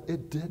discuss it.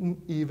 It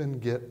didn't even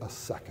get a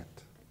second.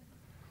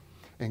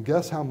 And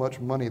guess how much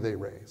money they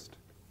raised?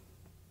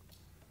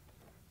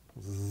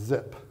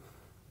 Zip.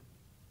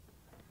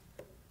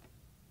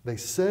 They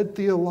said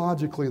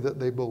theologically that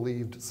they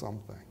believed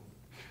something.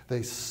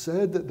 They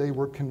said that they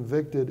were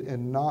convicted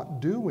in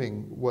not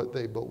doing what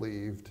they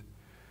believed.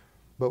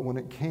 But when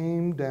it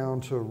came down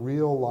to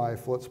real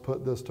life, let's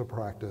put this to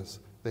practice,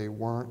 they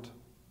weren't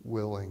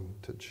willing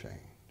to change.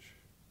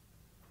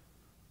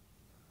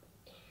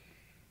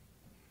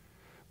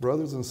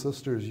 Brothers and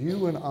sisters,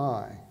 you and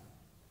I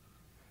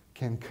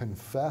can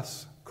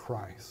confess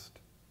Christ.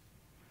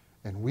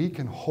 And we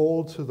can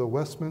hold to the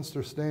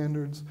Westminster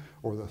Standards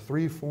or the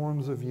three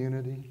forms of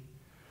unity.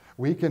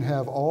 We can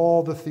have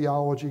all the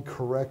theology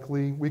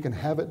correctly. We can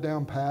have it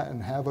down pat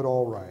and have it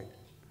all right.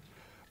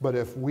 But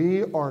if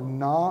we are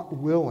not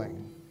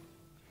willing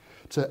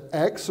to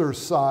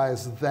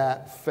exercise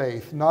that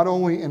faith, not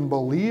only in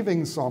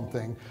believing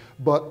something,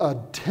 but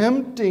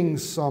attempting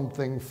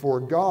something for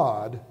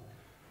God,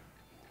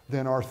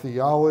 then our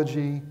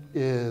theology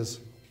is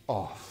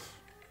off.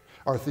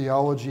 Our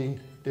theology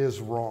is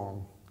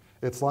wrong.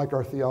 It's like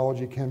our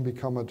theology can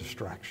become a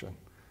distraction.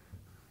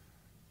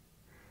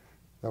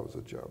 That was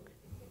a joke.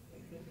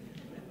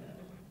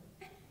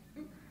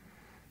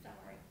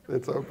 Sorry.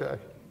 It's okay.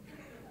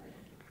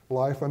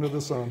 Life under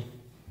the sun.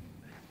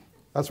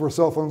 That's where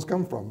cell phones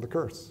come from, the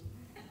curse.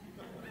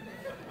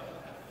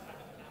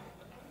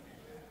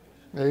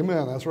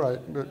 Amen, that's right.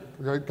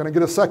 Can I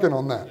get a second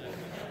on that?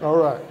 All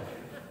right.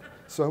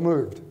 So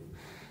moved.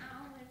 I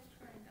always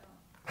turn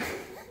it off.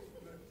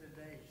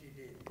 Today she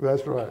did.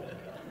 That's right.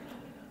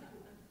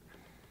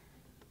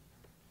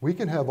 We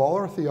can have all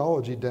our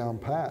theology down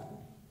pat,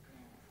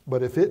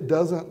 but if it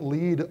doesn't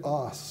lead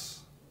us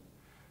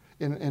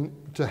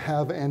to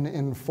have an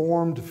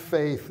informed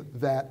faith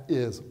that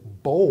is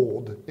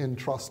bold in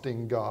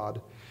trusting God,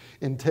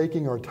 in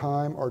taking our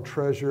time, our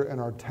treasure,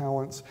 and our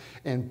talents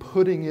and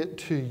putting it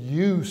to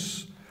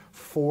use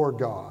for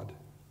God,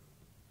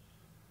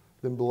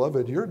 then,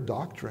 beloved, your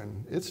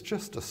doctrine, it's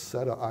just a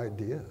set of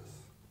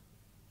ideas.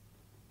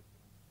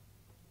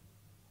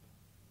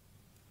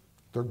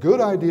 They're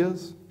good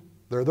ideas.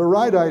 They're the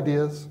right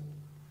ideas,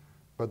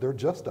 but they're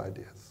just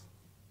ideas.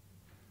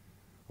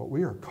 What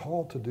we are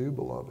called to do,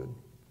 beloved,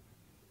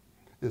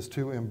 is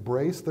to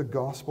embrace the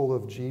gospel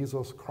of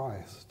Jesus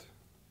Christ,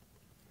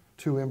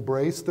 to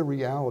embrace the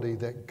reality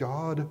that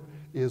God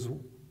is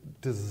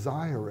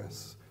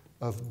desirous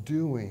of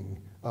doing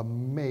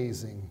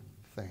amazing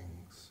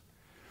things,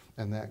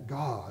 and that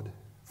God,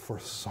 for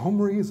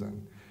some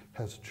reason,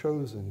 has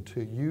chosen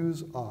to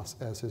use us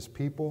as his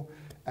people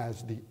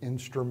as the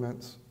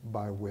instruments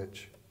by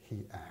which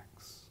he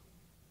acts.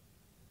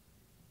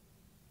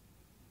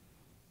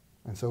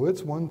 And so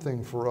it's one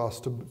thing for us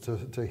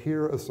to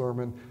hear a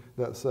sermon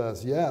that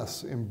says,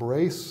 yes,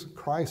 embrace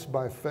Christ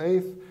by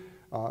faith,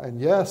 And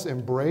yes,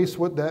 embrace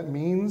what that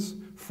means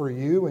for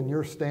you and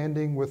your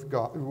standing with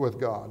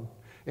God.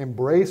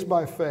 Embrace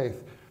by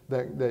faith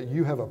that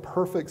you have a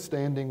perfect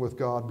standing with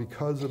God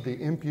because of the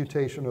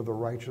imputation of the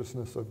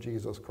righteousness of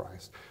Jesus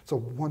Christ. It's a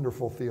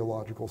wonderful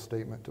theological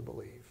statement to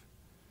believe.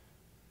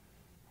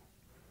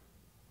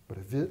 But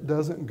if it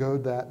doesn't go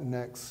that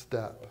next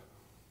step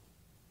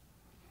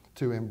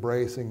to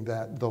embracing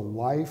that the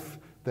life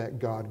that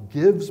God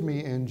gives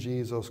me in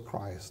Jesus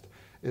Christ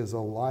is a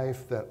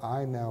life that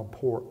I now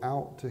pour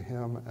out to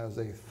him as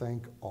a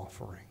thank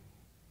offering,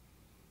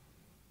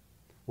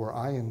 where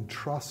I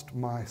entrust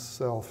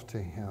myself to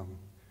him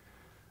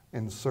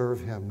and serve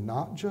him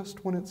not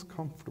just when it's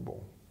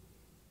comfortable,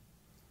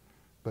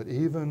 but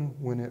even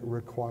when it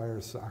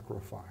requires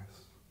sacrifice.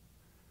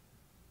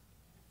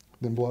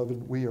 Then,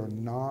 beloved, we are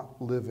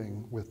not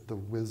living with the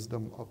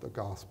wisdom of the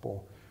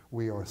gospel.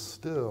 We are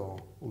still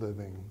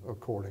living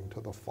according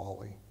to the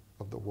folly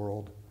of the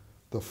world,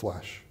 the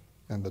flesh,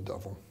 and the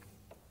devil.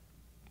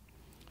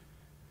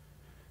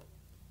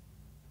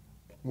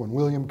 When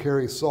William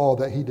Carey saw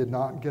that he did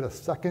not get a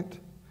second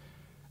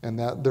and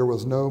that there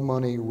was no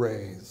money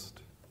raised,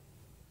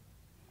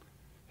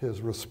 his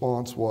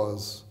response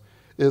was,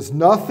 "Is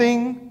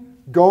nothing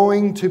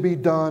going to be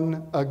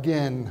done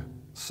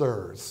again,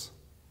 sirs?"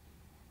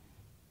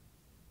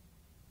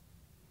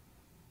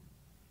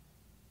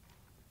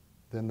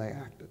 Then they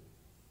acted.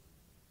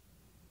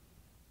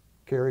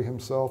 Carey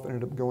himself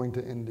ended up going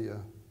to India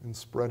and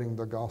spreading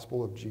the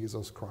gospel of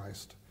Jesus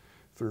Christ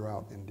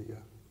throughout India.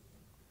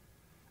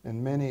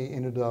 And many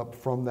ended up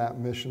from that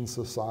mission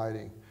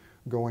society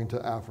going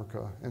to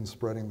Africa and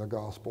spreading the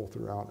gospel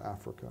throughout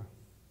Africa.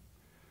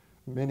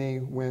 Many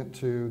went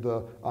to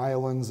the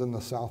islands in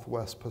the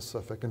Southwest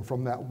Pacific. And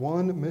from that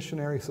one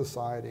missionary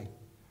society,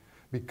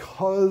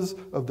 because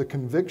of the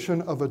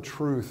conviction of a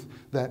truth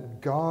that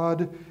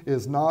God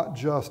is not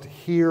just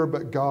here,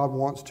 but God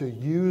wants to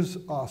use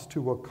us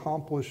to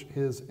accomplish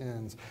his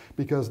ends.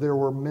 Because there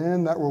were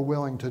men that were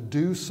willing to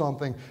do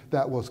something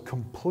that was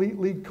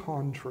completely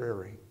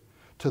contrary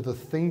to the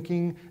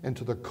thinking and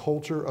to the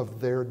culture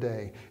of their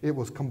day. It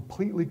was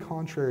completely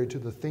contrary to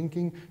the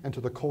thinking and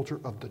to the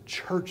culture of the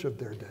church of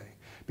their day.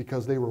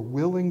 Because they were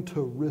willing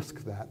to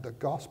risk that. The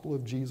gospel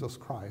of Jesus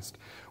Christ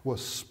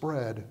was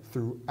spread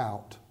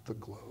throughout the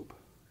globe.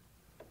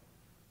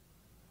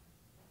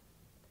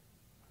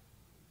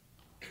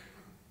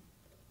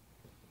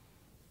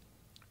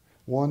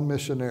 One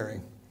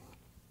missionary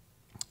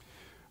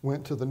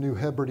went to the New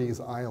Hebrides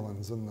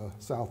Islands in the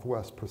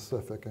Southwest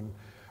Pacific and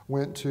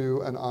went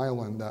to an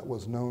island that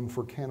was known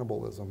for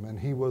cannibalism. And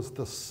he was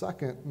the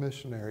second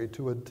missionary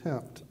to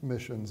attempt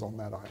missions on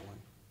that island.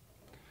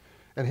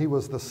 And he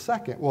was the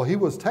second, well, he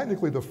was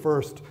technically the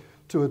first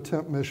to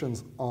attempt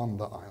missions on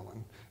the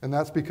island. And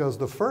that's because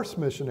the first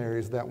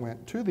missionaries that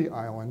went to the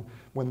island,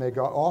 when they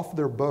got off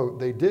their boat,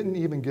 they didn't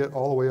even get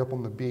all the way up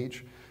on the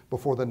beach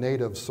before the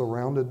natives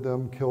surrounded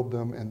them, killed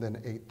them, and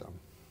then ate them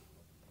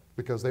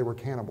because they were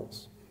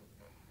cannibals.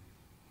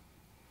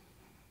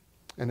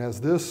 And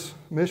as this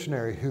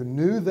missionary who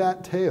knew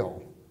that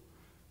tale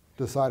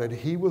decided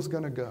he was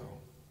going to go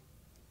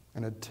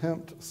and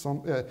attempt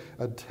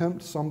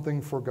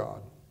something for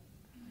God,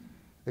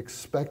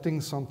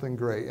 expecting something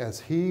great. As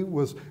he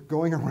was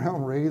going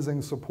around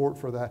raising support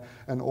for that,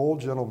 an old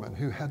gentleman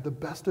who had the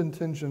best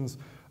intentions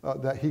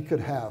that he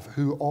could have,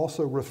 who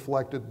also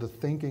reflected the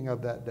thinking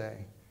of that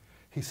day,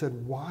 he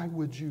said, "Why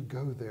would you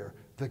go there?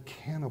 The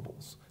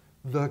cannibals.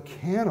 The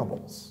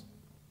cannibals.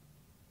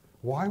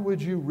 Why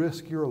would you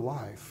risk your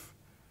life?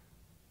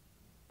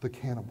 The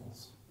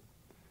cannibals."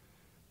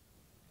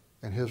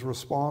 And his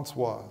response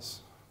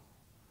was,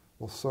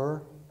 "Well,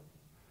 sir,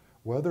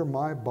 whether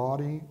my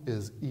body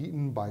is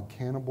eaten by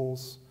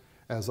cannibals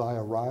as I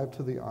arrive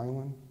to the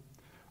island,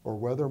 or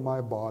whether my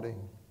body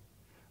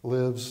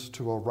lives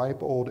to a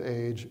ripe old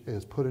age,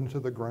 is put into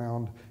the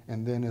ground,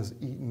 and then is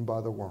eaten by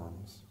the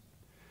worms.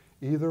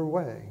 Either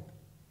way,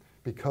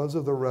 because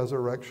of the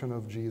resurrection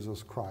of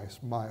Jesus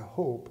Christ, my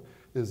hope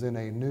is in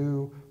a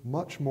new,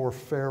 much more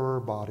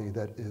fairer body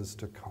that is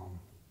to come.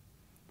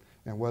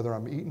 And whether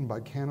I'm eaten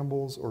by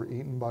cannibals or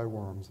eaten by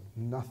worms,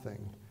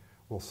 nothing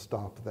will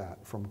stop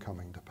that from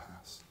coming to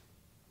pass."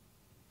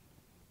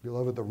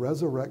 Beloved, the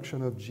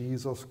resurrection of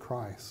Jesus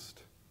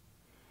Christ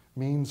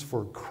means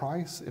for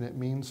Christ and it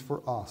means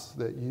for us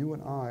that you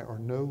and I are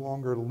no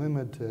longer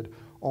limited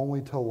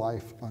only to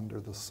life under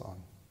the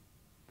sun.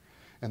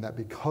 And that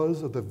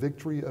because of the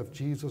victory of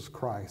Jesus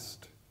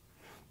Christ,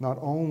 not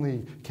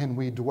only can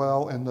we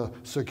dwell in the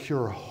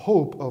secure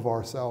hope of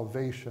our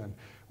salvation,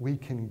 we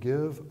can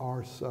give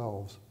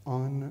ourselves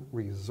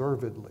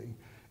unreservedly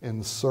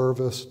in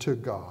service to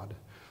God,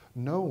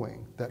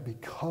 knowing that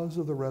because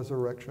of the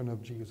resurrection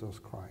of Jesus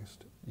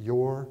Christ,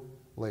 your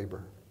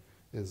labor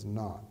is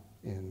not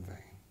in vain.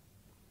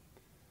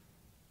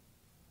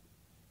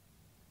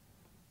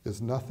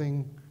 Is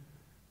nothing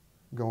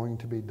going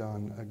to be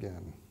done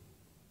again?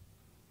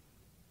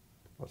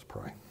 Let's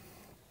pray.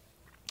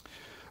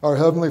 Our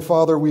Heavenly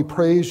Father, we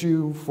praise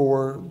you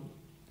for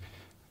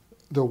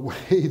the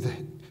way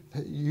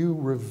that you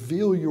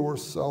reveal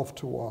yourself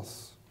to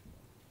us.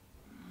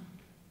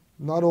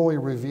 Not only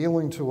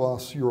revealing to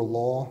us your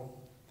law,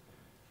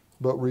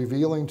 but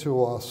revealing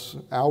to us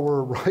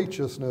our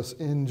righteousness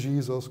in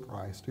Jesus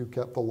Christ, who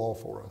kept the law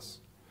for us.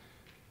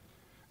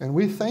 And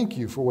we thank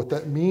you for what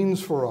that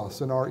means for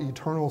us in our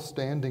eternal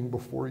standing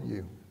before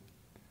you.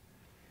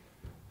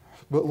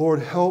 But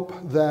Lord, help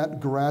that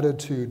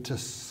gratitude to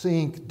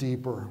sink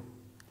deeper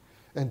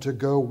and to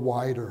go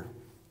wider.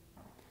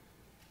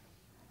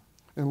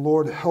 And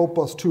Lord, help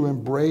us to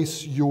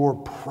embrace your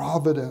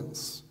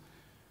providence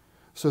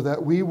so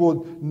that we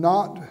will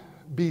not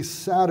be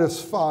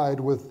satisfied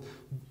with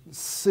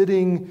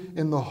sitting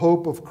in the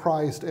hope of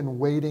Christ and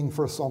waiting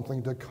for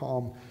something to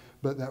come,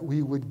 but that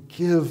we would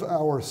give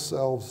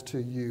ourselves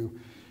to you.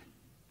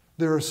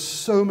 There are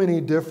so many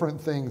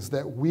different things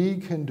that we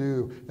can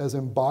do as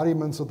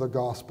embodiments of the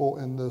gospel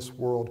in this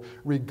world,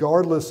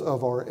 regardless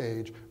of our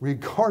age,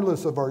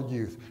 regardless of our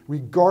youth,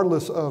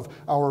 regardless of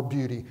our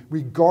beauty,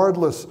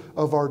 regardless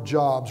of our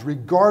jobs,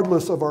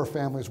 regardless of our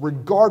families,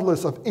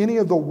 regardless of any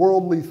of the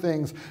worldly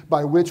things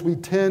by which we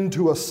tend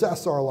to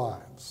assess our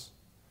lives.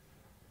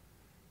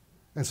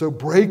 And so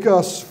break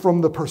us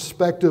from the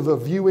perspective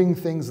of viewing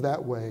things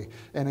that way,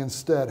 and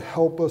instead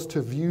help us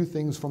to view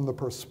things from the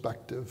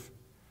perspective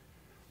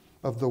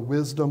of the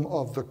wisdom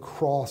of the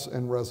cross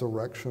and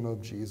resurrection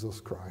of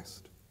Jesus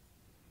Christ.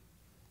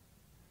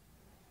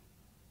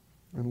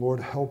 And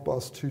Lord, help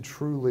us to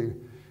truly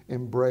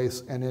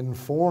embrace an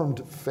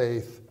informed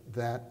faith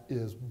that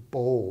is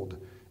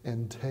bold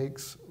and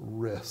takes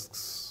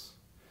risks,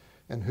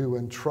 and who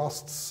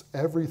entrusts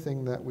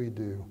everything that we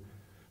do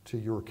to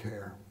your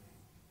care,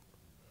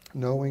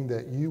 knowing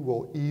that you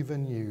will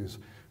even use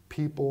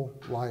people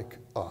like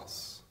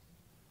us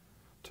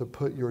to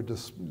put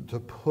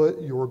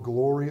your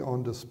glory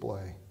on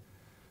display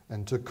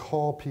and to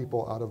call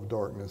people out of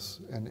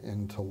darkness and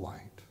into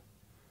light.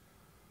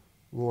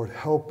 Lord,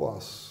 help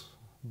us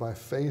by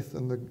faith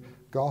in the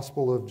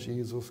gospel of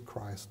Jesus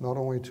Christ, not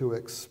only to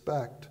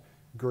expect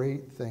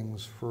great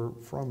things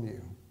from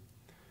you,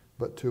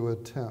 but to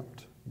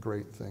attempt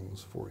great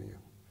things for you.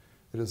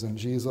 It is in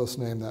Jesus'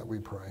 name that we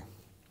pray.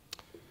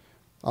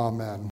 Amen.